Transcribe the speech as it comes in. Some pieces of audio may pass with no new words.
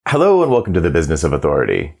Hello and welcome to the Business of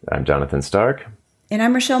Authority. I'm Jonathan Stark. And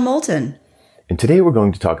I'm Rochelle Moulton. And today we're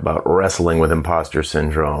going to talk about wrestling with imposter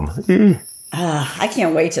syndrome. I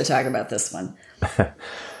can't wait to talk about this one.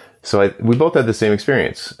 So we both had the same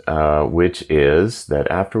experience, which is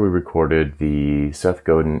that after we recorded the Seth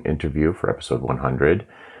Godin interview for episode 100,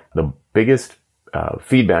 the biggest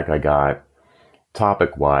feedback I got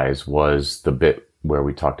topic-wise was the bit where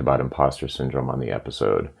we talked about imposter syndrome on the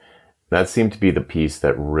episode. That seemed to be the piece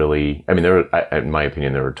that really, in my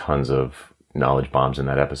opinion, there were tons of knowledge bombs in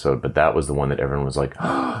that episode, but that was the one that everyone was like,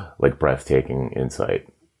 like breathtaking insight.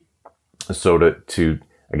 So to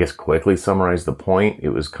I guess quickly summarize the point, it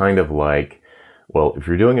was kind of like, well, if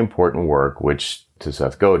you're doing important work, which to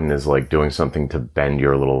Seth Godin is like doing something to bend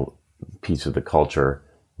your little piece of the culture,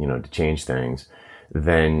 to change things,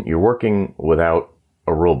 then you're working without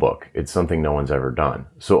a rule book. It's something no one's ever done.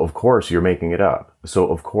 So of course you're making it up. So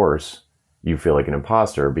of course you feel like an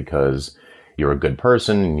imposter because you're a good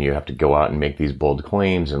person and you have to go out and make these bold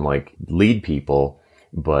claims and like lead people,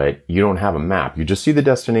 but you don't have a map. You just see the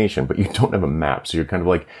destination, but you don't have a map. So you're kind of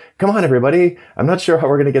like, come on, everybody. I'm not sure how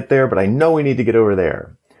we're going to get there, but I know we need to get over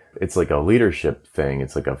there. It's like a leadership thing.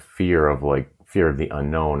 It's like a fear of the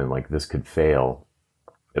unknown and like this could fail.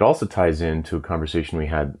 It also ties into a conversation we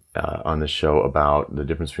had on the show about the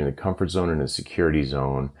difference between the comfort zone and a security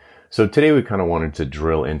zone. So today we kind of wanted to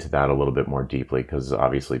drill into that a little bit more deeply because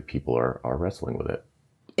obviously people are wrestling with it.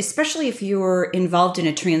 Especially if you're involved in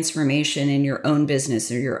a transformation in your own business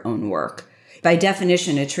or your own work. By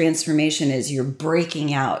definition, a transformation is you're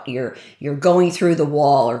breaking out, you're going through the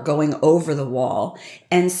wall or going over the wall.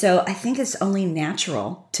 And so I think it's only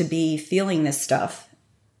natural to be feeling this stuff.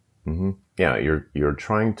 Mm-hmm. Yeah, you're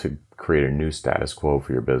trying to create a new status quo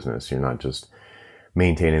for your business. You're not just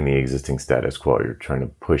maintaining the existing status quo. You're trying to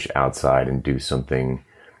push outside and do something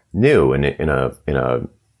new in a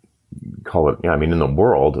call it, in the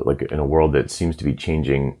world, like in a world that seems to be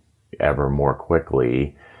changing ever more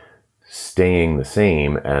quickly. Staying the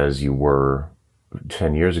same as you were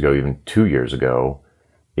 10 years ago, even 2 years ago,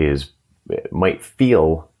 it might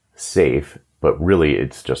feel safe, but really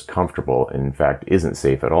it's just comfortable, and in fact isn't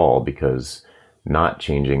safe at all, because not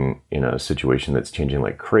changing in a situation that's changing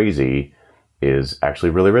like crazy is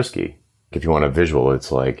actually really risky. If you want a visual,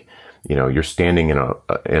 it's like, you're standing in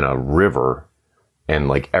a river and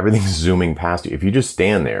like everything's zooming past you. If you just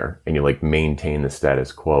stand there and you like maintain the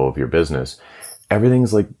status quo of your business,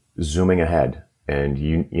 everything's like zooming ahead, and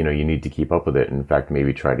you need to keep up with it. In fact,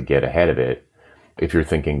 maybe try to get ahead of it. If you're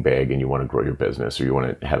thinking big and you want to grow your business or you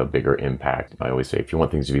want to have a bigger impact, I always say, if you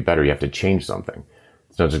want things to be better, you have to change something.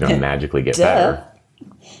 It's not just going to magically get better.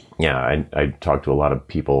 Yeah, I talk to a lot of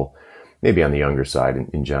people, maybe on the younger side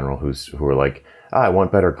in general, who are like, I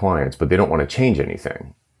want better clients, but they don't want to change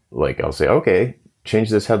anything. Like I'll say, okay, change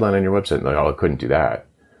this headline on your website. And like, oh, I couldn't do that.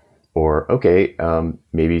 Or, okay,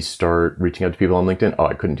 maybe start reaching out to people on LinkedIn. Oh,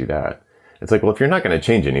 I couldn't do that. It's like, well, if you're not going to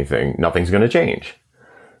change anything, nothing's going to change.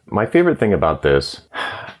 My favorite thing about this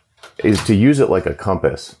is to use it like a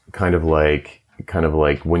compass, kind of like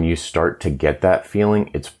when you start to get that feeling,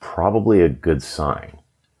 it's probably a good sign,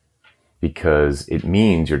 because it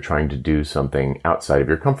means you're trying to do something outside of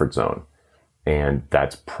your comfort zone. And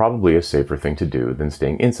that's probably a safer thing to do than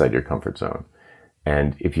staying inside your comfort zone.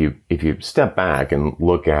 And if you step back and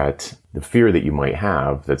look at the fear that you might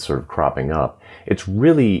have that's sort of cropping up, it's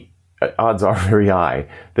really, odds are very high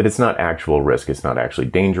that it's not actual risk. It's not actually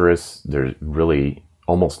dangerous. There's really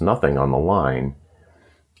almost nothing on the line.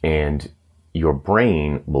 And your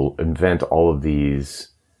brain will invent all of these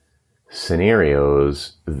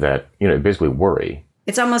scenarios that, basically worry.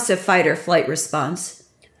 It's almost a fight or flight response.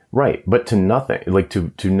 Right. But to nothing, like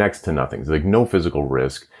to next to nothing. It's like no physical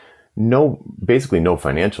risk, basically no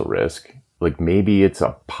financial risk. Like maybe it's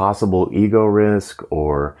a possible ego risk,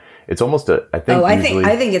 or it's almost I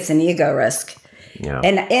think it's an ego risk. Yeah.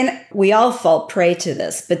 And we all fall prey to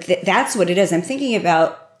this, but that's what it is. I'm thinking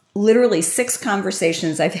about literally 6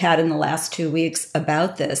 conversations I've had in the last 2 weeks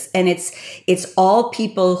about this. And it's all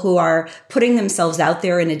people who are putting themselves out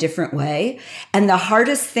there in a different way. And the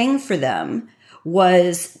hardest thing for them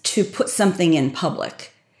was to put something in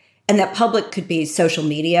public. And that public could be social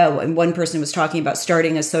media. And one person was talking about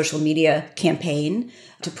starting a social media campaign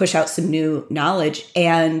to push out some new knowledge.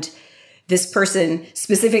 And this person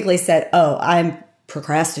specifically said, oh, I'm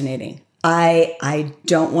procrastinating. I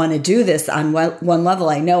don't want to do this on one level.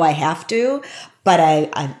 I know I have to, but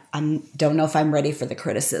I don't know if I'm ready for the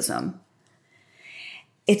criticism.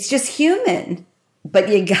 It's just human, but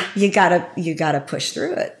you gotta push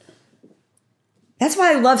through it. That's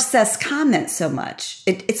why I love Seth's comment so much.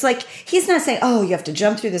 It's like, he's not saying, oh, you have to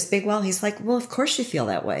jump through this big wall. He's like, well, of course you feel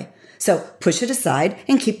that way. So push it aside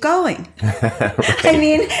and keep going. Right. I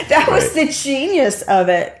mean, that was the genius of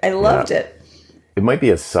it. I loved it. It might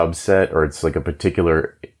be a subset, or it's like a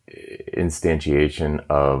particular instantiation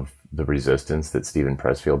of the resistance that Stephen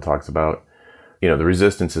Pressfield talks about. You know, the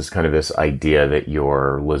resistance is kind of this idea that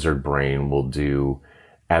your lizard brain will do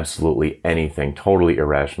absolutely anything, totally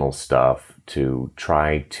irrational stuff to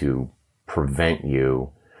try to prevent you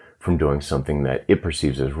from doing something that it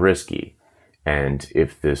perceives as risky. And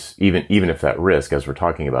if this, even if that risk, as we're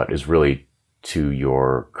talking about, is really to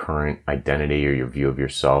your current identity or your view of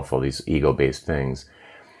yourself, all these ego-based things,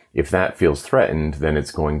 if that feels threatened, then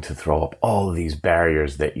it's going to throw up all of these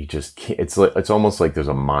barriers that you just can't. It's almost like there's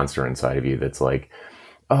a monster inside of you that's like,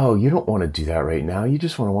 oh, you don't want to do that right now. You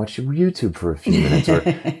just want to watch YouTube for a few minutes, or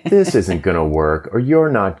this isn't going to work, or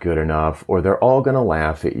you're not good enough, or they're all going to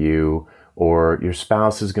laugh at you, or your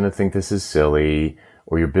spouse is going to think this is silly,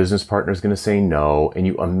 or your business partner is going to say no. And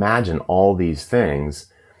you imagine all these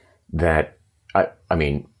things that, I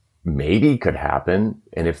mean, maybe could happen.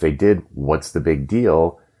 And if they did, what's the big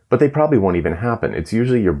deal? But they probably won't even happen. It's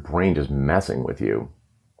usually your brain just messing with you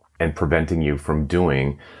and preventing you from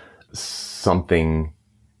doing something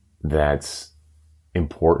that's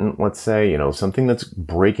important, let's say, you know, something that's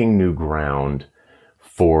breaking new ground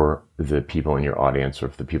for the people in your audience, or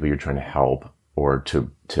for the people you're trying to help, or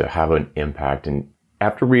to have an impact. And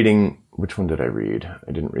after reading, which one did I read?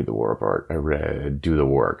 I didn't read The War of Art. I read Do the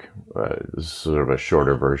Work. Sort of a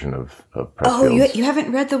shorter version of Pressfield's. Oh, you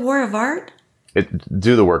haven't read The War of Art?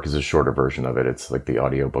 Do the Work is a shorter version of it. It's like the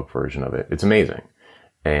audiobook version of it. It's amazing.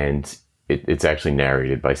 And it's actually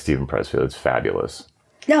narrated by Stephen Pressfield. It's fabulous.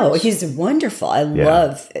 No, he's wonderful. I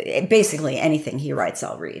love basically anything he writes,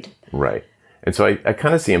 I'll read. Right. And so I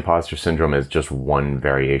kind of see imposter syndrome as just one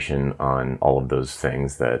variation on all of those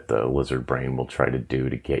things that the lizard brain will try to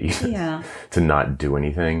do to get you to not do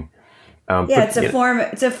anything. It's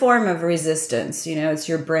a form of resistance. You know, it's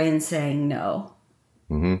your brain saying no.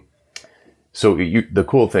 Mm-hmm. So the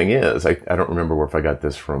cool thing is, I don't remember if I got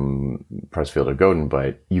this from Pressfield or Godin,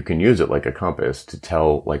 but you can use it like a compass to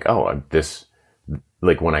tell, like, oh, this,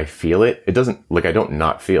 like when I feel it, it doesn't, like I don't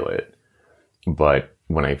not feel it, but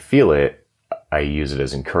when I feel it, I use it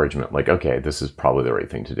as encouragement. Like, okay, this is probably the right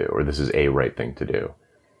thing to do, or this is a right thing to do.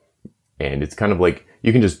 And it's kind of like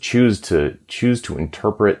you can just choose to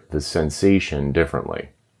interpret the sensation differently.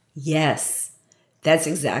 Yes, that's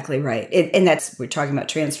exactly right. We're talking about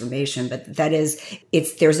transformation, but there's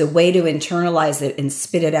a way to internalize it and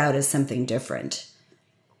spit it out as something different.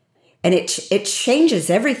 And it changes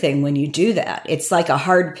everything when you do that. It's like a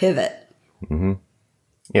hard pivot. Mm-hmm.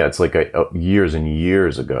 Yeah, it's like years and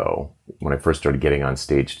years ago when I first started getting on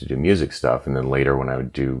stage to do music stuff, and then later when I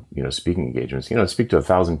would do, you know, speaking engagements, you know, speak to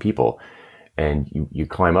 1,000 people, and you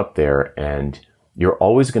climb up there, and you're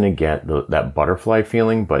always going to get that butterfly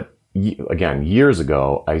feeling. But again, years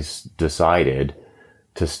ago, I decided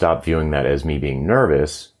to stop viewing that as me being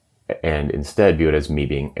nervous and instead view it as me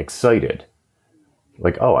being excited.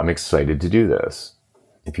 Like, oh, I'm excited to do this.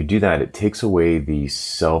 If you do that, it takes away the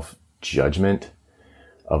self-judgment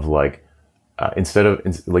of like, instead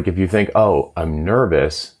of, like, if you think, oh, I'm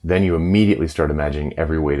nervous, then you immediately start imagining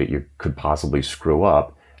every way that you could possibly screw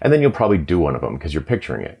up. And then you'll probably do one of them because you're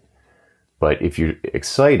picturing it. But if you're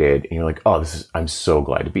excited and you're like, oh, I'm so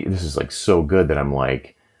glad to be, this is like so good that I'm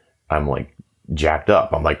like jacked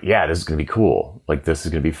up. I'm like, yeah, this is going to be cool. Like, this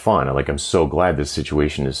is going to be fun. I'm so glad this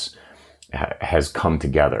situation has come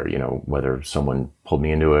together, you know, whether someone pulled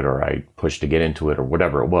me into it or I pushed to get into it or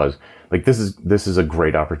whatever it was. Like, this is a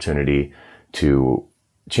great opportunity to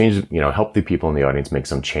change, you know, help the people in the audience make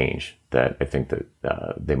some change that I think that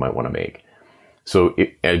they might want to make. So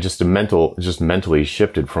it just mentally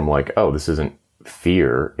shifted from like, oh, this isn't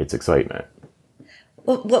fear, it's excitement.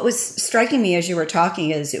 Well, what was striking me as you were talking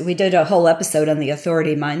is we did a whole episode on the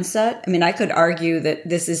authority mindset. I mean, I could argue that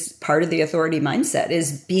this is part of the authority mindset,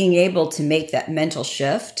 is being able to make that mental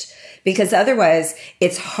shift, because otherwise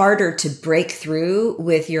it's harder to break through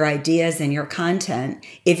with your ideas and your content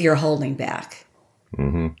if you're holding back.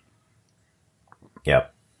 Mm-hmm.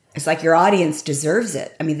 Yep. It's like your audience deserves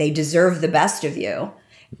it. I mean, they deserve the best of you.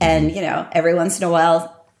 And, you know, every once in a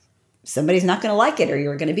while, somebody's not going to like it or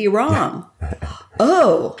you're going to be wrong.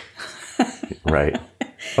 Oh. Right.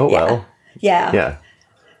 Oh, yeah. Well. Yeah. Yeah.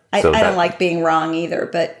 I don't like being wrong either,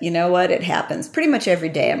 but you know what? It happens. Pretty much every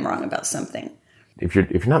day I'm wrong about something. If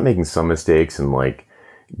you're not making some mistakes and like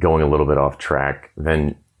going a little bit off track,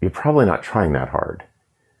 then you're probably not trying that hard.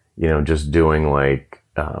 You know, just doing like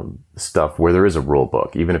stuff where there is a rule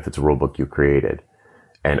book, even if it's a rule book you created.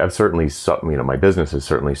 And I've certainly, my business has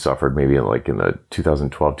certainly suffered maybe like in the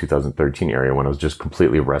 2012, 2013 area when I was just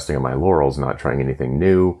completely resting on my laurels, not trying anything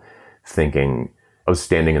new, thinking I was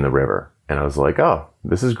standing in the river and I was like, oh,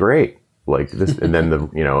 this is great. Like this. And then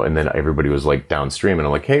and then everybody was like downstream and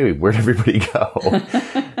I'm like, hey, where'd everybody go?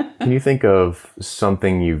 Can you think of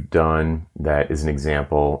something you've done that is an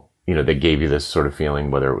example, that gave you this sort of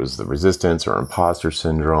feeling, whether it was the resistance or imposter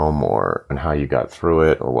syndrome and how you got through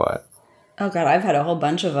it or what? Oh, God, I've had a whole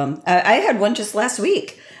bunch of them. I had one just last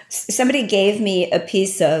week. Somebody gave me a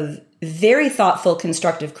piece of very thoughtful,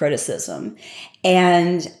 constructive criticism.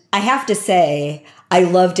 And I have to say, I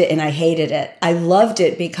loved it and I hated it. I loved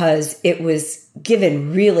it because it was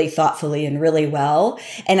given really thoughtfully and really well.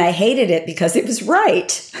 And I hated it because it was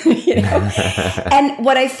right. And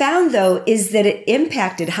what I found, though, is that it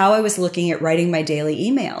impacted how I was looking at writing my daily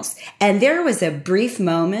emails. And there was a brief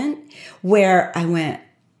moment where I went,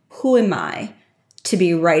 who am I to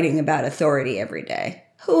be writing about authority every day?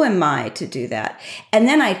 Who am I to do that? And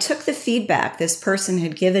then I took the feedback this person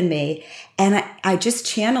had given me and I just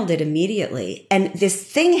channeled it immediately. And this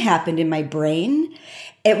thing happened in my brain.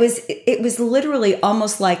 It was literally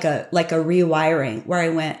almost like a rewiring where I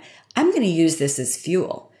went, I'm going to use this as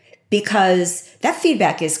fuel because that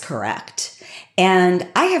feedback is correct. And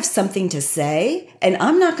I have something to say, and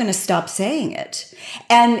I'm not going to stop saying it.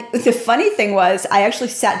 And the funny thing was, I actually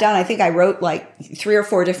sat down. I think I wrote like 3 or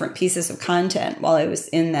 4 different pieces of content while I was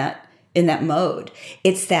in that mode.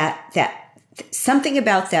 It's that something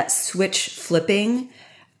about that switch flipping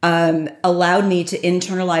allowed me to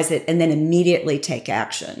internalize it and then immediately take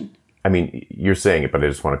action. I mean, you're saying it, but I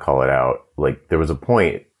just want to call it out. Like there was a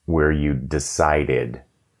point where you decided.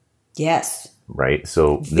 Yes. Right.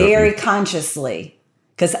 So very consciously,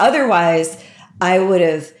 because otherwise I would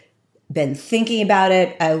have been thinking about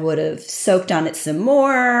it. I would have soaked on it some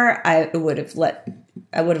more. I would have let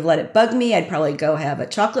it bug me. I'd probably go have a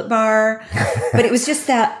chocolate bar, but it was just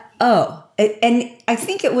that, and I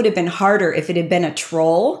think it would have been harder if it had been a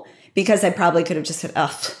troll because I probably could have just said,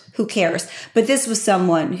 who cares? But this was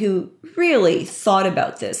someone who really thought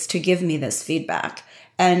about this to give me this feedback.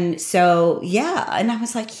 And so, and I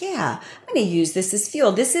was like, I'm going to use this as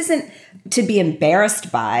fuel. This isn't to be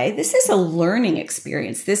embarrassed by. This is a learning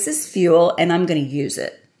experience. This is fuel, and I'm going to use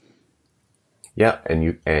it. Yeah,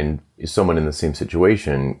 and someone in the same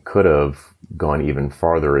situation could have gone even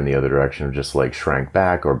farther in the other direction of just like shrank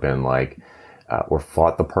back or been like, or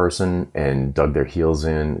fought the person and dug their heels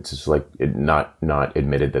in. It's just like not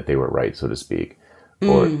admitted that they were right, so to speak.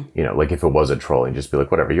 Or, like if it was a troll and just be like,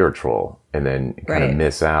 whatever, you're a troll. And then kind of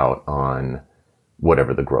miss out on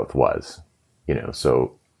whatever the growth was,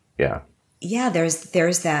 so yeah. Yeah,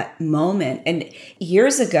 there's that moment. And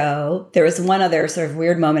years ago, there was one other sort of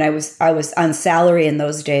weird moment. I was on salary in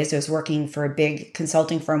those days. I was working for a big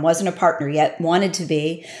consulting firm, wasn't a partner yet, wanted to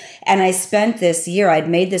be. And I spent this year, I'd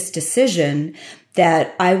made this decision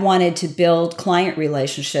that I wanted to build client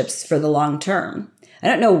relationships for the long term. I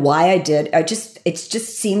don't know why I did. It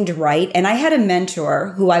just seemed right. And I had a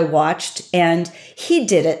mentor who I watched and he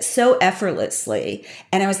did it so effortlessly.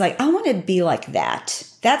 And I was like, I want to be like that.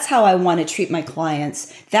 That's how I want to treat my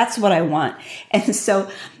clients. That's what I want. And so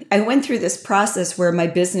I went through this process where my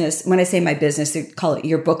business, when I say my business, they call it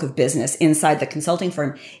your book of business inside the consulting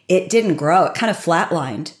firm. It didn't grow. It kind of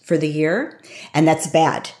flatlined for the year. And that's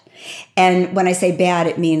bad. And when I say bad,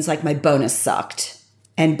 it means like my bonus sucked.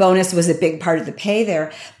 And bonus was a big part of the pay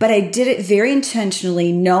there. But I did it very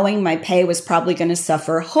intentionally, knowing my pay was probably going to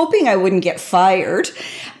suffer, hoping I wouldn't get fired.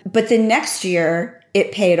 But the next year,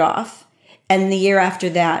 it paid off. And the year after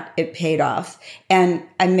that, it paid off. And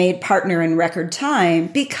I made partner in record time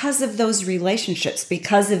because of those relationships,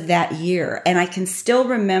 because of that year. And I can still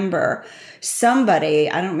remember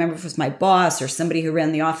somebody, I don't remember if it was my boss or somebody who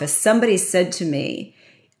ran the office, somebody said to me,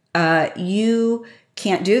 you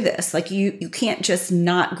can't do this. Like you can't just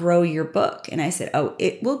not grow your book. And I said,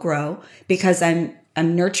 it will grow because I'm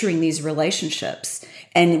nurturing these relationships.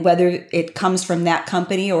 And whether it comes from that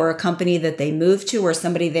company or a company that they move to or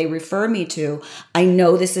somebody they refer me to, I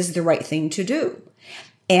know this is the right thing to do.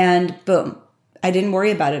 And boom, I didn't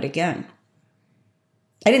worry about it again.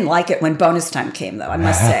 I didn't like it when bonus time came, though. I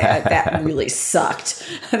must say that really sucked.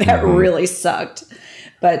 That really sucked.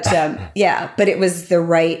 But but it was the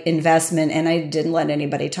right investment, and I didn't let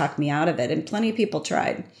anybody talk me out of it. And plenty of people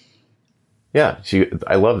tried. Yeah,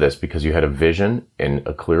 I love this because you had a vision and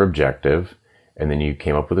a clear objective, and then you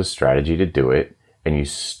came up with a strategy to do it, and you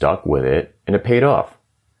stuck with it, and it paid off.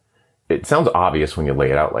 It sounds obvious when you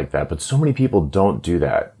lay it out like that, but so many people don't do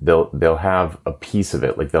that. They'll have a piece of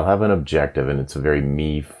it, like they'll have an objective, and it's a very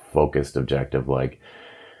me-focused objective, like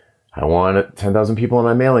I want 10,000 people on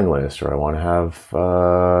my mailing list, or I want to have,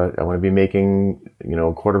 I want to be making,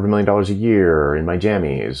 $250,000 a year in my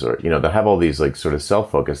jammies, or, they have all these like sort of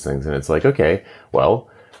self-focused things. And it's like, okay, well,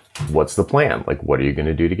 what's the plan? Like, what are you going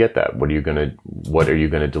to do to get that? What are you going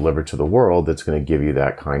to deliver to the world that's going to give you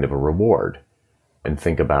that kind of a reward? And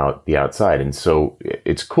think about the outside. And so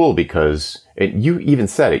it's cool because you even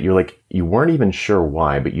said it, you're like, you weren't even sure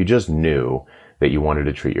why, but you just knew that you wanted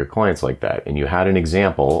to treat your clients like that. And you had an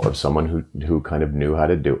example of someone who kind of knew how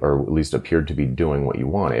to do, or at least appeared to be doing what you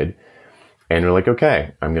wanted. And you're like,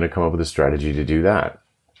 okay, I'm going to come up with a strategy to do that,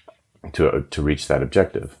 to reach that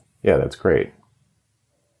objective. Yeah, that's great.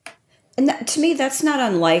 And to me, that's not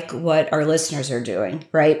unlike what our listeners are doing,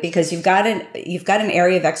 right? Because you've got an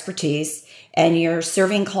area of expertise and you're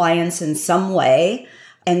serving clients in some way.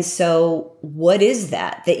 And so what is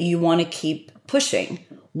that you want to keep pushing?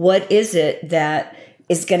 What is it that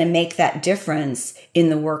is going to make that difference in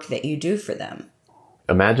the work that you do for them?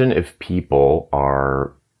 Imagine if people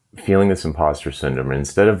are feeling this imposter syndrome, and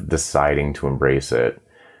instead of deciding to embrace it,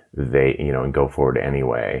 they, and go forward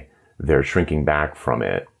anyway, they're shrinking back from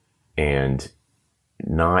it. And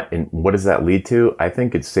what does that lead to? I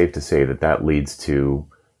think it's safe to say that leads to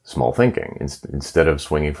small thinking. Instead of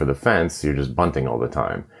swinging for the fence, you're just bunting all the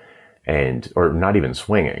time. Or not even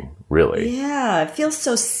swinging, really. Yeah, it feels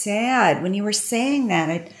so sad when you were saying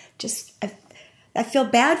that. I feel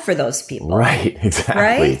bad for those people. Right, exactly.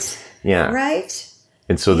 Right? Yeah. Right?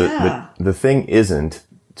 And so the thing isn't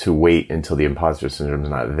to wait until the imposter syndrome is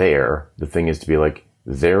not there. The thing is to be like,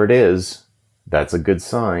 there it is. That's a good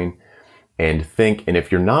sign. And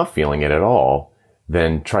if you're not feeling it at all,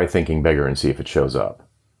 then try thinking bigger and see if it shows up.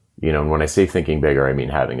 And when I say thinking bigger, I mean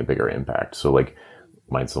having a bigger impact. So like,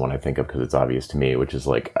 mine's the one I think of because it's obvious to me, which is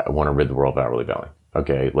like, I want to rid the world of hourly billing.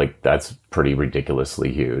 Okay, like that's pretty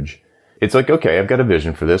ridiculously huge. It's like, okay, I've got a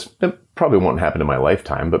vision for this. It probably won't happen in my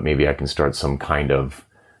lifetime, but maybe I can start some kind of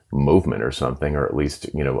movement or something, or at least,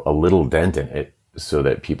 a little dent in it so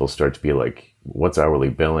that people start to be like, what's hourly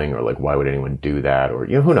billing? Or like, why would anyone do that? Or,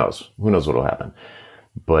 who knows? Who knows what will happen?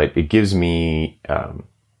 But it gives me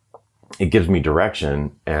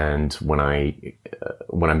direction. And when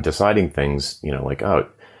I'm deciding things, like, oh,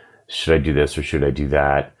 should I do this or should I do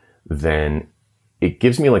that? Then it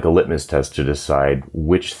gives me like a litmus test to decide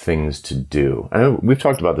which things to do. I know we've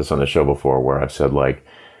talked about this on the show before, where I've said, like,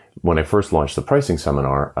 when I first launched the pricing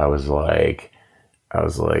seminar, I was like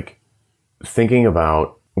thinking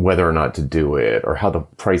about whether or not to do it, or how the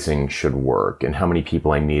pricing should work, and how many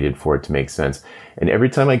people I needed for it to make sense. And every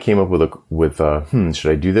time I came up with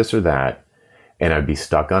should I do this or that, and I'd be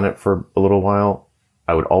stuck on it for a little while,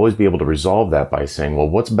 I would always be able to resolve that by saying, well,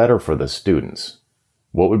 what's better for the students?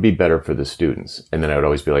 What would be better for the students? And then I would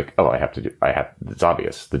always be like, oh, it's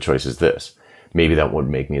obvious. The choice is this. Maybe that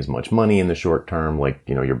wouldn't make me as much money in the short term, like,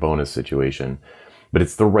 your bonus situation, but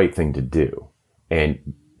it's the right thing to do.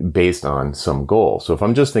 And based on some goal. So if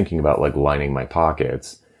I'm just thinking about like lining my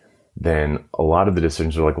pockets, then a lot of the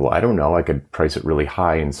decisions are like, well, I don't know. I could price it really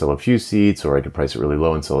high and sell a few seats, or I could price it really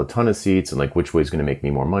low and sell a ton of seats. And like, which way is going to make me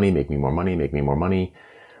more money, make me more money, make me more money.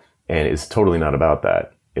 And it's totally not about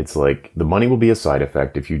that. It's like the money will be a side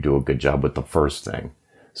effect if you do a good job with the first thing.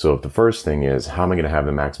 So if the first thing is, how am I going to have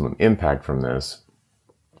the maximum impact from this?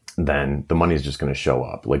 Then the money is just going to show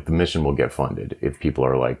up. Like the mission will get funded if people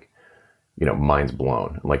are like, minds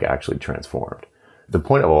blown, like actually transformed. The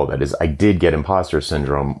point of all that is I did get imposter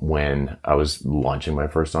syndrome when I was launching my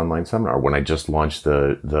first online seminar. When I just launched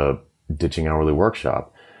the Ditching Hourly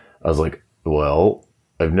workshop, I was like, well,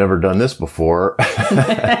 I've never done this before.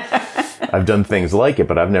 I've done things like it,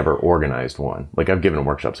 but I've never organized one. Like I've given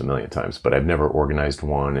workshops a million times, but I've never organized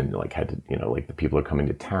one, and like had to, like the people are coming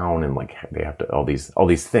to town and like they have to, all these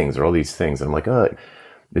things. And I'm like,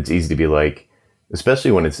 it's easy to be like,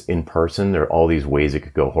 especially when it's in person, there are all these ways it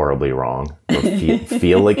could go horribly wrong, or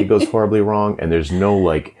feel like it goes horribly wrong. And there's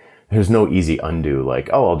no easy undo, like,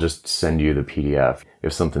 oh, I'll just send you the PDF.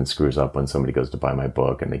 If something screws up when somebody goes to buy my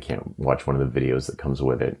book and they can't watch one of the videos that comes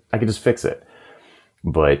with it, I can just fix it.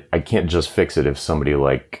 But I can't just fix it if somebody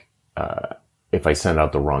if I send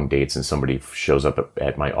out the wrong dates and somebody shows up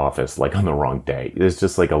at my office, like on the wrong day. There's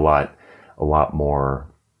just like a lot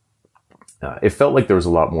more, it felt like there was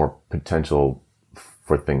a lot more potential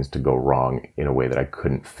for things to go wrong in a way that I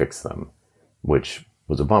couldn't fix them, which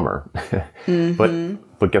was a bummer. Mm-hmm.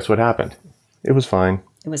 But guess what happened? It was fine.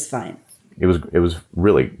 It was fine. It was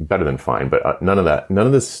really better than fine, but none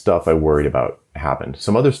of this stuff I worried about happened.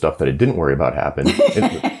 Some other stuff that I didn't worry about happened,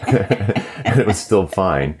 and it was still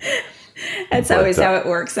fine. That's always how it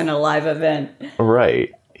works in a live event.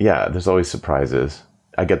 Right. Yeah. There's always surprises.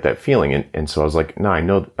 I get that feeling. And so I was like,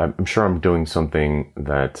 no, I'm sure I'm doing something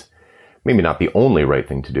that maybe not the only right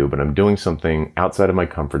thing to do, but I'm doing something outside of my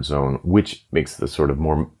comfort zone, which makes the sort of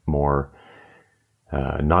more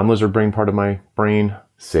non-lizard brain part of my brain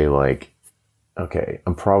say like, okay,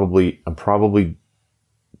 I'm probably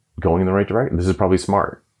going in the right direction. This is probably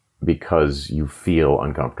smart because you feel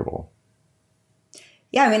uncomfortable.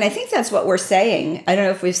 Yeah, I mean, I think that's what we're saying. I don't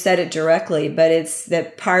know if we've said it directly, but it's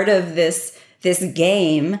that part of this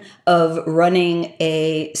game of running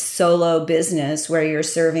a solo business where you're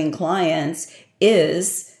serving clients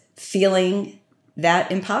is feeling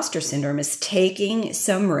that imposter syndrome, is taking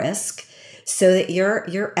some risk so that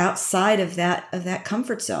you're outside of that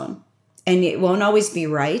comfort zone. And it won't always be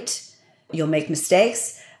right. You'll make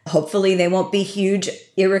mistakes. Hopefully they won't be huge,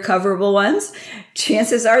 irrecoverable ones.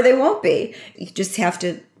 Chances are they won't be. You just have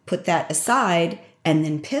to put that aside and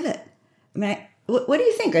then pivot. I mean, what do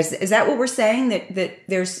you think? Is that what we're saying? That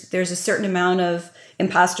there's a certain amount of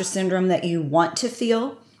imposter syndrome that you want to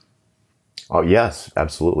feel? Oh, yes,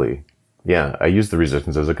 absolutely. Yeah, I use the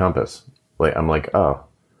resistance as a compass. Like I'm like, oh,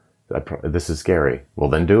 this is scary. Well,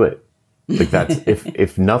 then do it. Like that's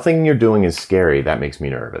if nothing you're doing is scary, that makes me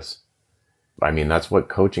nervous. I mean, that's what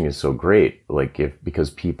coaching is so great. Like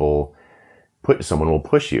because someone will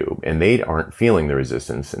push you and they aren't feeling the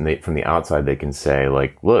resistance, and from the outside they can say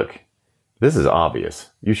like, look, this is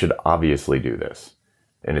obvious. You should obviously do this.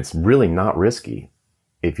 And it's really not risky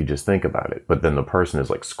if you just think about it. But then the person is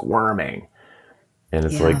like squirming and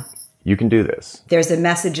it's like, you can do this. There's a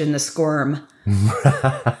message in the squirm. Maybe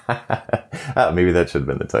that should have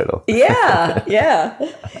been the title. Yeah.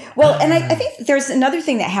 Well, and I think there's another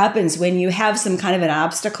thing that happens when you have some kind of an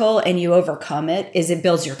obstacle and you overcome it, is it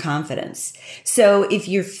builds your confidence. So if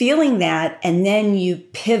you're feeling that and then you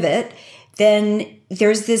pivot, then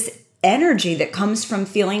there's this energy that comes from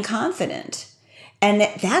feeling confident. And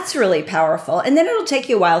that's really powerful. And then it'll take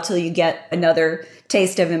you a while till you get another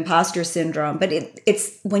taste of imposter syndrome. But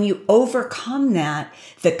it's when you overcome that,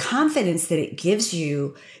 the confidence that it gives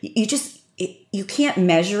you, you can't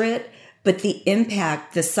measure it, but the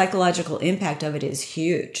impact, the psychological impact of it is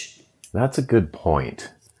huge. That's a good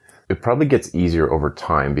point. It probably gets easier over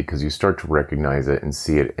time because you start to recognize it and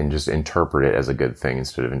see it and just interpret it as a good thing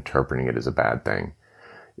instead of interpreting it as a bad thing.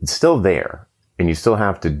 It's still there, and you still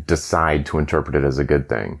have to decide to interpret it as a good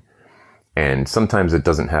thing. And sometimes it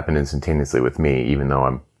doesn't happen instantaneously with me, even though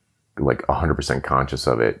I'm like 100% conscious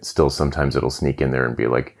of it. Still, sometimes it'll sneak in there and be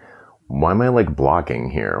like, why am I like blocking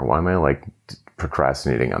here? Why am I like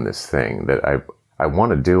procrastinating on this thing that I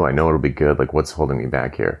want to do? I know it'll be good. Like, what's holding me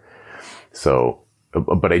back here? So,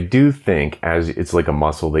 but I do think as it's like a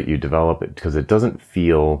muscle that you develop it, because it doesn't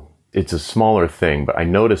feel, it's a smaller thing, but I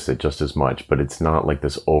notice it just as much, but it's not like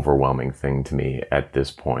this overwhelming thing to me at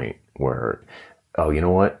this point where, oh, you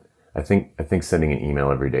know what? I think sending an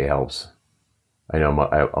email every day helps. I know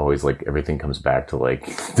I always like everything comes back to like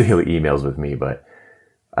daily emails with me, but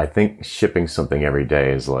I think shipping something every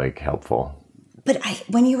day is like helpful. But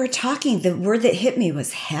when you were talking, the word that hit me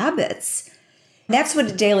was habits. That's what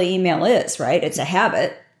a daily email is, right? It's a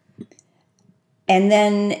habit. And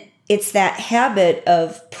then it's that habit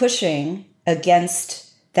of pushing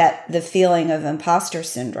against the feeling of imposter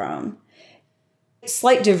syndrome.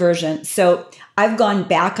 Slight diversion. So I've gone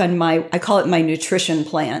back on I call it my nutrition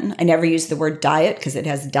plan. I never use the word diet because it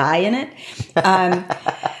has die in it.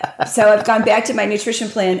 So I've gone back to my nutrition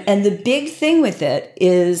plan. And the big thing with it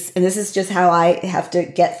is, and this is just how I have to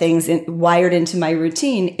get things wired into my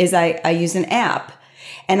routine, is I use an app.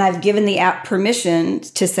 And I've given the app permission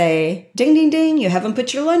to say, ding, ding, ding, you haven't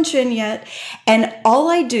put your lunch in yet. And all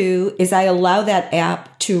I do is I allow that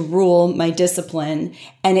app to rule my discipline.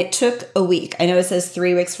 And it took a week. I know it says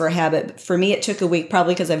 3 weeks for a habit. But for me, it took a week,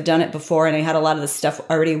 probably because I've done it before and I had a lot of the stuff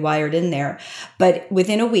already wired in there. But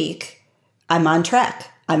within a week, I'm on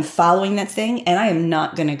track. I'm following that thing and I am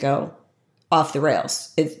not going to go off the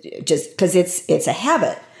rails. It's just because it's a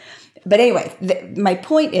habit. But anyway, my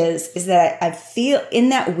point is that I feel in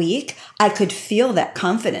that week, I could feel that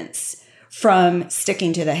confidence from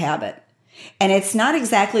sticking to the habit. And it's not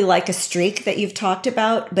exactly like a streak that you've talked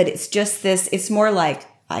about, but it's just it's more like,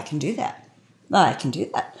 I can do that. I can do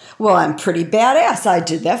that. Well, I'm pretty badass. I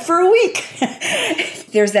did that for a week.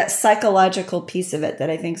 There's that psychological piece of it that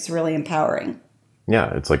I think is really empowering.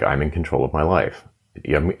 Yeah, it's like I'm in control of my life.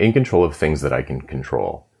 I'm in control of things that I can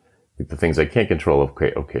control. The things I can't control,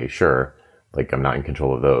 okay, sure. Like I'm not in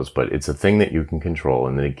control of those, but it's a thing that you can control.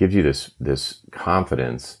 And then it gives you this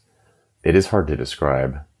confidence. It is hard to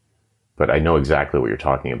describe, but I know exactly what you're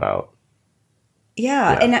talking about.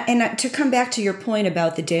 Yeah, Yeah. and to come back to your point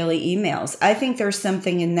about the daily emails, I think there's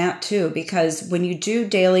something in that too, because when you do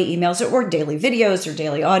daily emails or daily videos or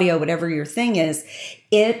daily audio, whatever your thing is,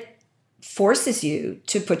 it forces you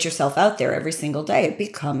to put yourself out there every single day. It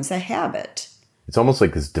becomes a habit. It's almost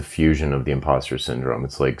like this diffusion of the imposter syndrome.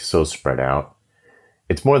 It's like so spread out.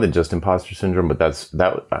 It's more than just imposter syndrome, but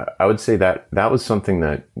I would say that was something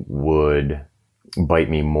that would bite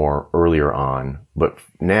me more earlier on. But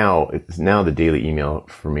now the daily email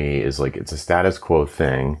for me is like, it's a status quo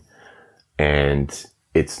thing, and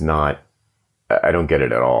it's not, I don't get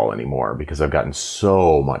it at all anymore because I've gotten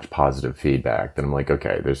so much positive feedback that I'm like,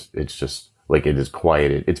 okay, it's just like, it is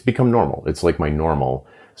quieted. It's become normal. It's like my normal.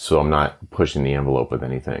 So I'm not pushing the envelope with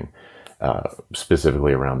anything,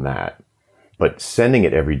 specifically around that. But sending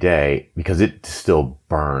it every day, because it still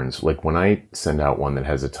burns. Like when I send out one that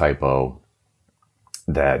has a typo,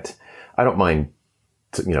 that I don't mind,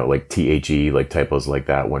 like THE, like typos like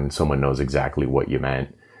that, when someone knows exactly what you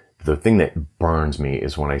meant. The thing that burns me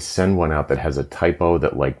is when I send one out that has a typo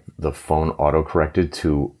that like the phone auto-corrected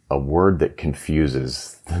to a word that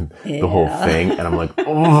confuses the whole thing. And I'm like,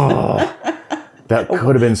 oh, that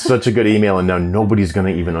could have been such a good email. And now nobody's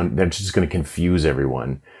going to even, they're just going to confuse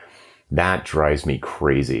everyone. That drives me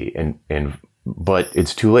crazy. But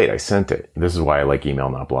it's too late. I sent it. This is why I like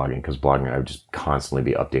email, not blogging, because blogging, I would just constantly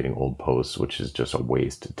be updating old posts, which is just a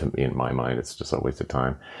waste to me in my mind. It's just a waste of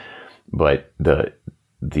time. But that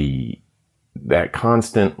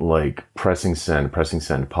constant like pressing send,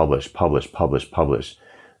 publish,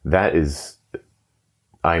 that is,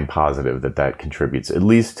 I'm positive that contributes at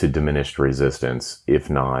least to diminished resistance,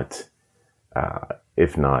 if not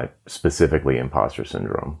specifically imposter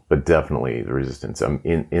syndrome, but definitely the resistance. I'm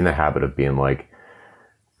in the habit of being like,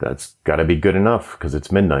 that's got to be good enough because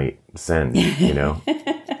it's midnight. Send,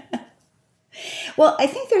 Well, I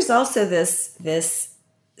think there's also this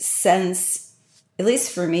sense, at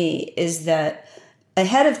least for me, is that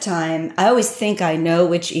ahead of time, I always think I know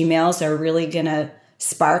which emails are really going to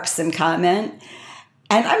spark some comment.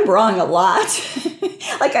 And I'm wrong a lot.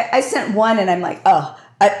 Like I sent one and I'm like, oh,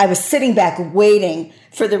 I was sitting back waiting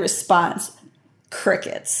for the response.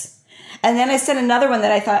 Crickets. And then I sent another one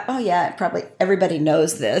that I thought, oh yeah, probably everybody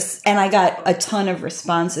knows this. And I got a ton of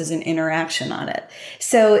responses and interaction on it.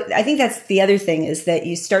 So I think that's the other thing, is that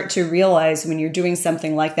you start to realize when you're doing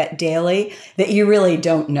something like that daily that you really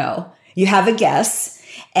don't know. You have a guess,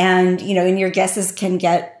 and and your guesses can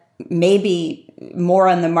get maybe more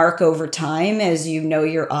on the mark over time as you know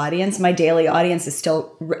your audience. My daily audience is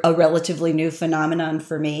still a relatively new phenomenon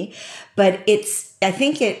for me, but I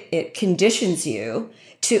think it conditions you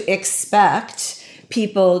to expect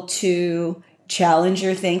people to challenge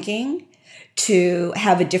your thinking, to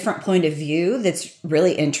have a different point of view that's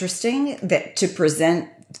really interesting, that to present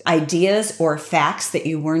ideas or facts that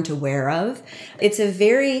you weren't aware of. It's a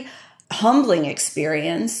very humbling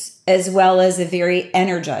experience as well as a very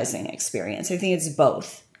energizing experience. I think it's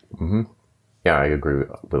both. Mm-hmm. Yeah, I agree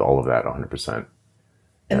with all of that 100%.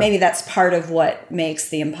 And maybe that's part of what makes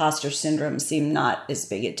the imposter syndrome seem not as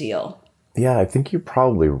big a deal. Yeah, I think you're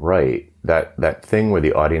probably right. That thing where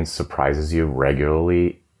the audience surprises you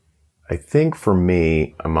regularly. I think for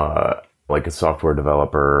me, I'm like a software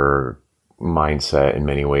developer mindset in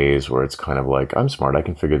many ways, where it's kind of like, I'm smart, I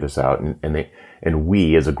can figure this out. And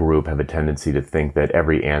we as a group have a tendency to think that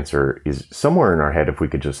every answer is somewhere in our head if we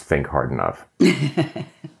could just think hard enough.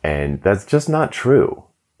 And that's just not true.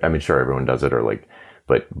 I mean, sure, everyone does it,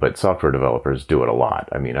 but software developers do it a lot.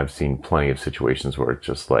 I mean, I've seen plenty of situations where it's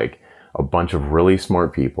just like a bunch of really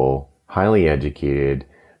smart people, highly educated,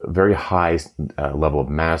 very high level of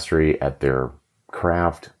mastery at their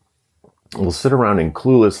craft, will sit around and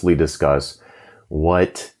cluelessly discuss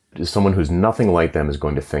what someone who's nothing like them is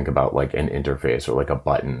going to think about, like an interface or like a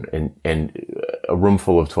button, and a room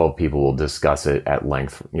full of 12 people will discuss it at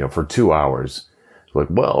length, for 2 hours. It's like,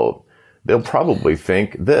 well, they'll probably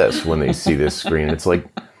think this when they see this screen. It's like,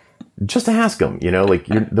 just ask them, like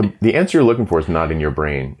the answer you're looking for is not in your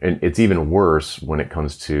brain. And it's even worse when it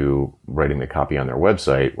comes to writing the copy on their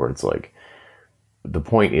website, where it's like, the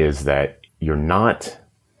point is that you're not,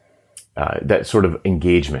 that sort of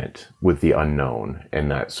engagement with the unknown, and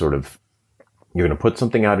that sort of, you're going to put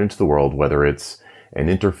something out into the world, whether it's an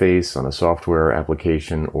interface on a software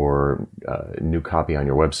application or a new copy on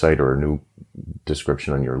your website or a new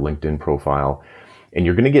description on your LinkedIn profile. And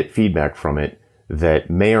you're going to get feedback from it that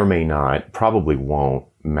may or may not, probably won't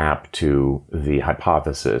map to the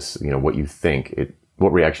hypothesis, what you think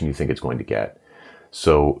what reaction you think it's going to get.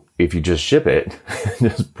 So if you just ship it,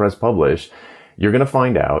 just press publish, you're going to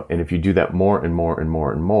find out. And if you do that more and more and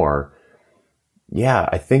more and more, Yeah,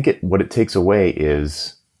 I think what it takes away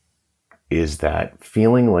is that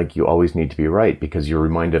feeling like you always need to be right, because you're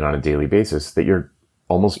reminded on a daily basis that you're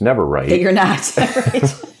almost never right. That you're not.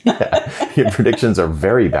 Right? Yeah. Your predictions are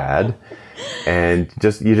very bad, and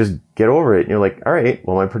you just get over it. And you're like, all right,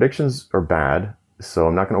 well, my predictions are bad, so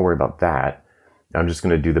I'm not going to worry about that. I'm just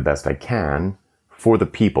going to do the best I can for the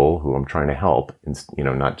people who I'm trying to help, and,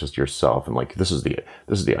 not just yourself. And like, this is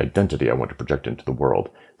the identity I want to project into the world.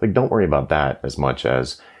 Like, don't worry about that as much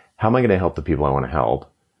as, how am I going to help the people I want to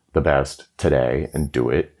help the best today, and do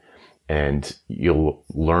it. And you'll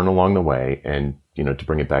learn along the way. And, to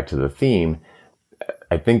bring it back to the theme,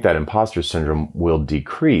 I think that imposter syndrome will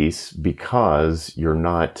decrease because you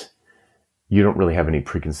don't really have any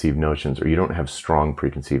preconceived notions, or you don't have strong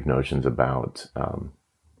preconceived notions about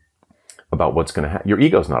what's going to happen. Your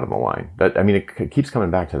ego's not on the line. It keeps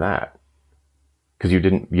coming back to that, because you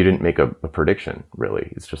didn't make a prediction,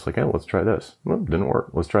 really. It's just like, oh, let's try this. Well, it didn't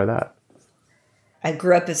work. Let's try that. I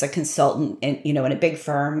grew up as a consultant in a big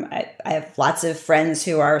firm. I have lots of friends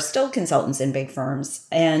who are still consultants in big firms.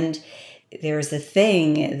 And there's a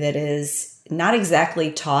thing that is not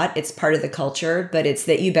exactly taught. It's part of the culture, but it's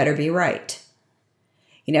that you better be right.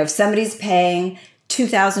 If somebody's paying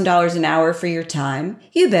 $2,000 an hour for your time,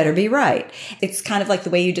 you better be right. It's kind of like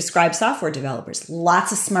the way you describe software developers.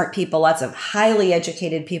 Lots of smart people, lots of highly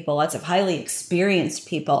educated people, lots of highly experienced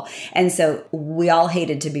people. And so we all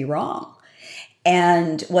hated to be wrong.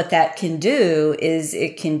 And what that can do is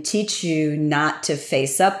it can teach you not to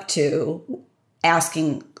face up to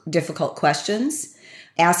asking difficult questions,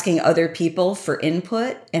 asking other people for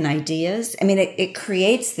input and ideas. It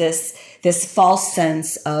creates this false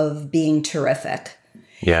sense of being terrific.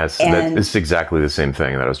 Yes, it's exactly the same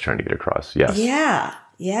thing that I was trying to get across. Yes.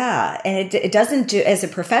 Yeah. And it doesn't do, as a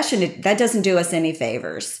profession, that doesn't do us any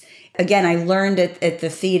favors. Again, I learned at the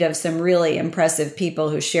feet of some really impressive people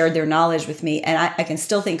who shared their knowledge with me. And I can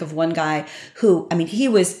still think of one guy who, he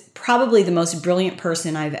was probably the most brilliant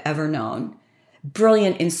person I've ever known.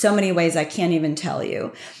 Brilliant in so many ways I can't even tell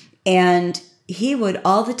you. And he would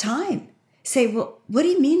all the time say, well, what do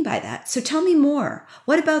you mean by that? So tell me more.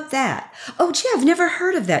 What about that? Oh, gee, I've never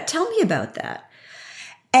heard of that. Tell me about that.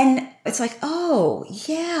 And it's like, oh,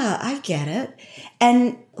 yeah, I get it.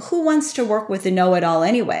 And who wants to work with a know-it-all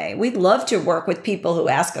anyway? We'd love to work with people who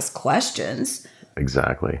ask us questions.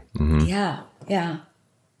 Exactly. Mm-hmm.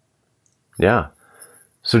 Yeah.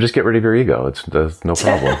 So just get rid of your ego. That's no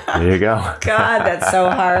problem. There you go. God, that's so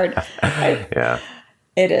hard. Yeah.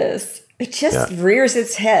 It is. It just rears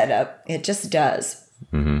its head up. It just does.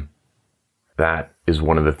 Mm-hmm. That is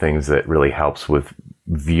one of the things that really helps with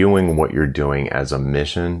viewing what you're doing as a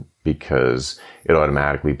mission, because it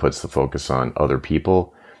automatically puts the focus on other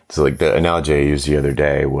people. So like the analogy I used the other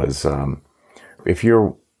day was, if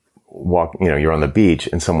you're you're on the beach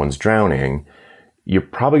and someone's drowning, you're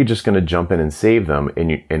probably just going to jump in and save them.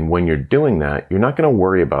 And when you're doing that, you're not going to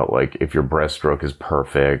worry about like if your breaststroke is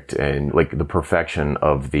perfect and like the perfection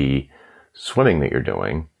of the swimming that you're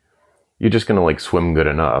doing. You're just going to like swim good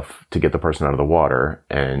enough to get the person out of the water,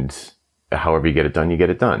 and however you get it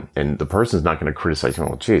done. And the person's not going to criticize you.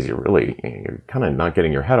 Well, geez, you're kind of not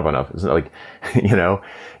getting your head up enough. It's like,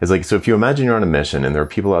 it's like, so if you imagine you're on a mission and there are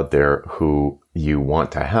people out there who you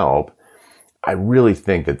want to help, I really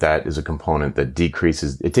think that is a component that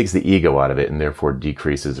decreases, it takes the ego out of it, and therefore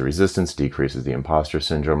decreases the resistance, decreases the imposter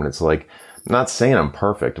syndrome. And it's like, I'm not saying I'm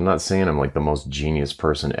perfect. I'm not saying I'm like the most genius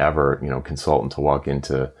person ever, consultant to walk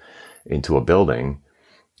into a building,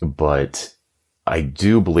 but I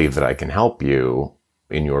do believe that I can help you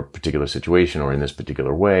in your particular situation, or in this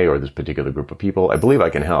particular way, or this particular group of people. I believe I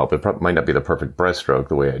can help. It might not be the perfect breaststroke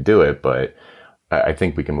the way I do it, but I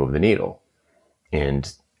think we can move the needle.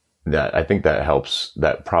 And that, I think that helps,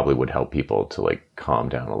 that probably would help people to like calm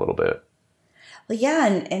down a little bit. Well, yeah.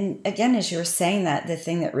 And again, as you were saying that, the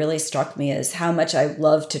thing that really struck me is how much I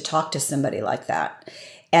love to talk to somebody like that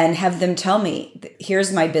and have them tell me,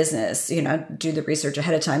 here's my business, do the research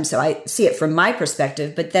ahead of time so I see it from my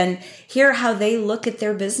perspective, but then hear how they look at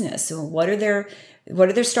their business. So what are their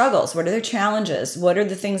struggles? What are their challenges? What are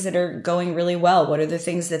the things that are going really well? What are the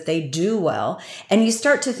things that they do well? And you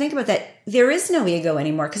start to think about that. There is no ego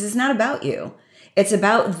anymore, because it's not about you. It's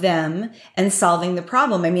about them and solving the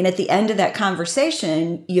problem. At the end of that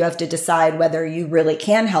conversation, you have to decide whether you really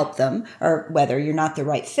can help them or whether you're not the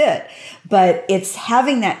right fit. But it's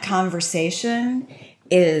having that conversation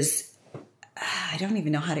is, I don't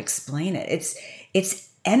even know how to explain it. It's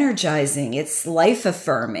energizing. It's life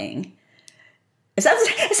affirming.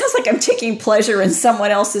 It sounds like I'm taking pleasure in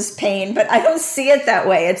someone else's pain, but I don't see it that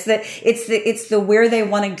way. It's the where they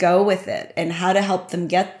want to go with it and how to help them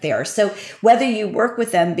get there. So whether you work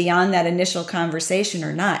with them beyond that initial conversation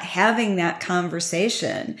or not, having that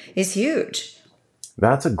conversation is huge.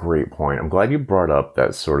 That's a great point. I'm glad you brought up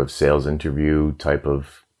that sort of sales interview type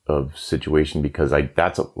of situation, because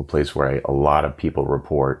that's a place where a lot of people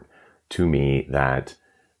report to me that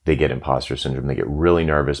they get imposter syndrome. They get really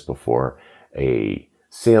nervous before a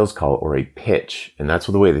sales call or a pitch. And that's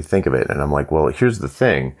the way they think of it. And I'm like, well, here's the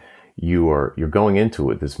thing. You're going into it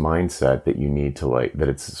with this mindset that you need to that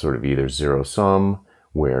it's sort of either zero sum,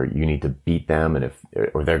 where you need to beat them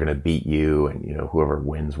or they're going to beat you, and, whoever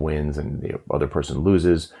wins and the other person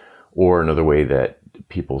loses. Or another way that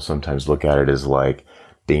people sometimes look at it is like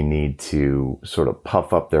they need to sort of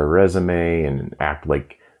puff up their resume and act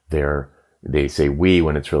like they say we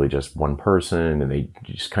when it's really just one person, and they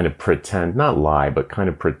just kind of pretend, not lie, but kind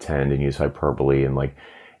of pretend and use hyperbole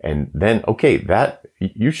and then, okay, that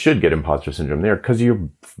you should get imposter syndrome there because you're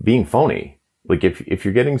being phony. Like if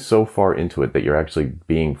you're getting so far into it that you're actually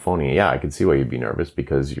being phony, yeah, I can see why you'd be nervous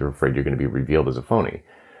because you're afraid you're going to be revealed as a phony.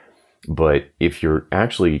 But if you're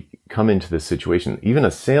actually come into this situation, even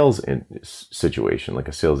a sales situation, like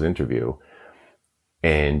a sales interview,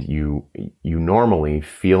 and you normally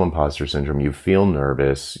feel imposter syndrome, you feel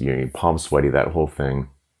nervous, you're palm sweaty, that whole thing.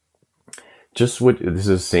 This is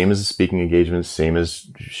the same as a speaking engagement, same as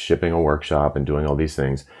shipping a workshop and doing all these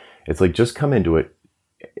things. It's like, just come into it,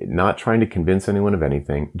 not trying to convince anyone of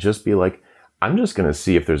anything. Just be like, I'm just going to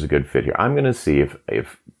see if there's a good fit here. I'm going to see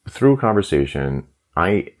if through a conversation,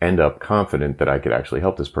 I end up confident that I could actually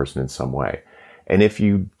help this person in some way. And if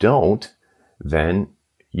you don't, then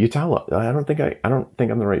you tell them, I don't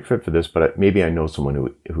think I'm the right fit for this, but maybe I know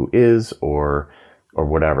someone who is, or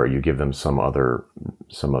whatever. You give them some other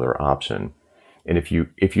option. And if you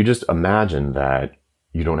just imagine that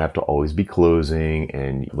you don't have to always be closing,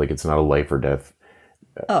 and like it's not a life or death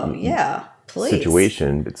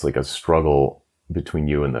situation. It's like a struggle between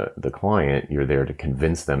you and the client. You're there to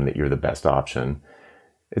convince them that you're the best option.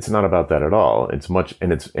 It's not about that at all. It's much,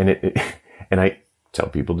 and I tell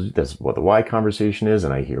people that's what the why conversation is,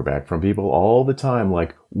 and I hear back from people all the time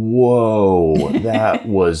like, whoa, that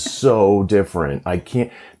was so different.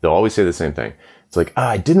 They'll always say the same thing. It's like,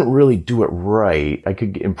 I didn't really do it right. I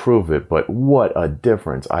could improve it, but what a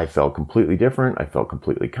difference. I felt completely different. I felt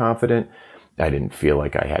completely confident. I didn't feel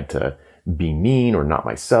like I had to be mean or not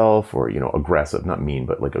myself or, aggressive, not mean,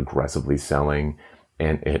 but like aggressively selling.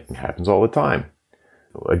 And it happens all the time.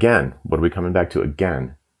 Again, what are we coming back to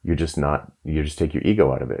again? You just take your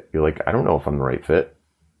ego out of it. You're like, I don't know if I'm the right fit.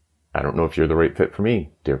 I don't know if you're the right fit for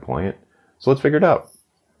me, dear client. So let's figure it out.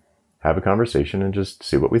 Have a conversation and just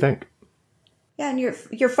see what we think. Yeah, and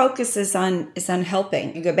your focus is on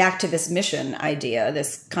helping. You go back to this mission idea,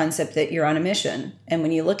 this concept that you're on a mission. And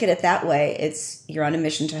when you look at it that way, you're on a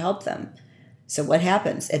mission to help them. So what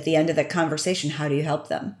happens at the end of that conversation? How do you help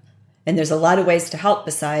them? And there's a lot of ways to help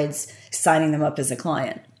besides signing them up as a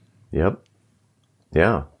client. Yep.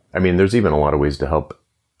 Yeah. I mean, there's even a lot of ways to help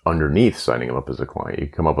underneath signing them up as a client. You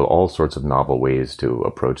come up with all sorts of novel ways to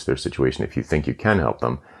approach their situation if you think you can help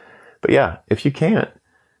them. But yeah, if you can't,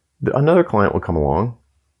 another client will come along.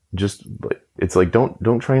 It's like,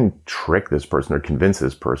 don't try and trick this person or convince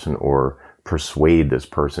this person or persuade this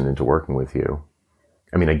person into working with you.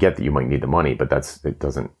 I mean, I get that you might need the money, but it's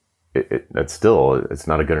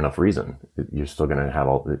not a good enough reason. You're still going to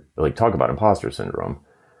have talk about imposter syndrome.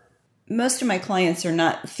 Most of my clients are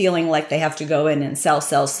not feeling like they have to go in and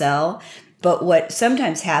sell. But what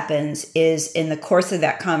sometimes happens is in the course of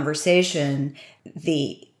that conversation,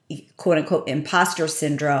 the quote unquote imposter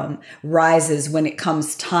syndrome rises when it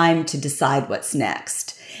comes time to decide what's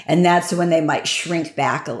next. And that's when they might shrink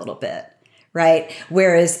back a little bit, right?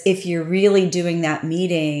 Whereas if you're really doing that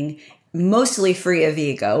meeting mostly free of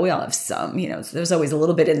ego, we all have some, there's always a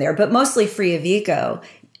little bit in there, but mostly free of ego,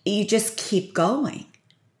 you just keep going.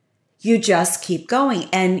 You just keep going.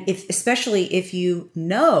 And especially if you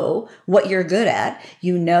know what you're good at,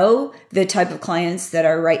 you know the type of clients that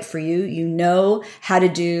are right for you, you know how to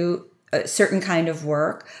do a certain kind of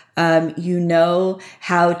work, you know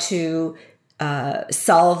how to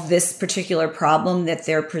solve this particular problem that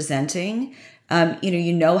they're presenting,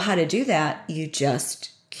 you know how to do that, you just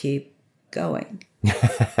keep going. Yeah,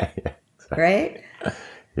 exactly. Right?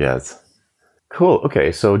 Yes. Cool.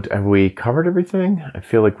 Okay. So have we covered everything? I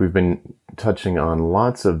feel like we've been touching on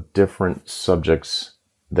lots of different subjects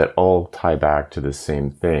that all tie back to the same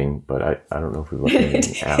thing, but I don't know if we've left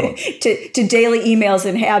anything out. to daily emails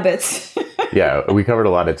and habits. Yeah, we covered a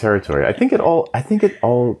lot of territory. I think it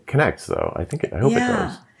all connects though. I hope it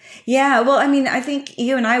does. Yeah. Well, I mean, I think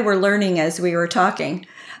you and I were learning as we were talking,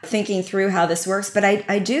 thinking through how this works. But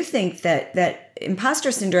I do think that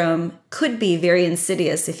imposter syndrome could be very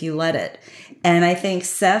insidious if you let it. And I think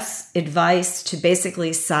Seth's advice to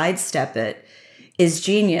basically sidestep it is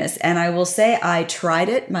genius. And I will say I tried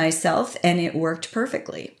it myself and it worked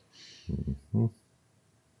perfectly. Mm-hmm.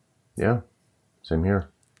 Yeah, same here.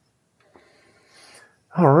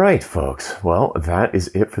 All right, folks. Well, that is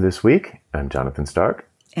it for this week. I'm Jonathan Stark.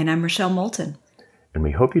 And I'm Rochelle Moulton. And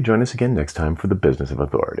we hope you join us again next time for The Business of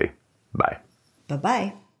Authority. Bye.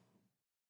 Bye-bye.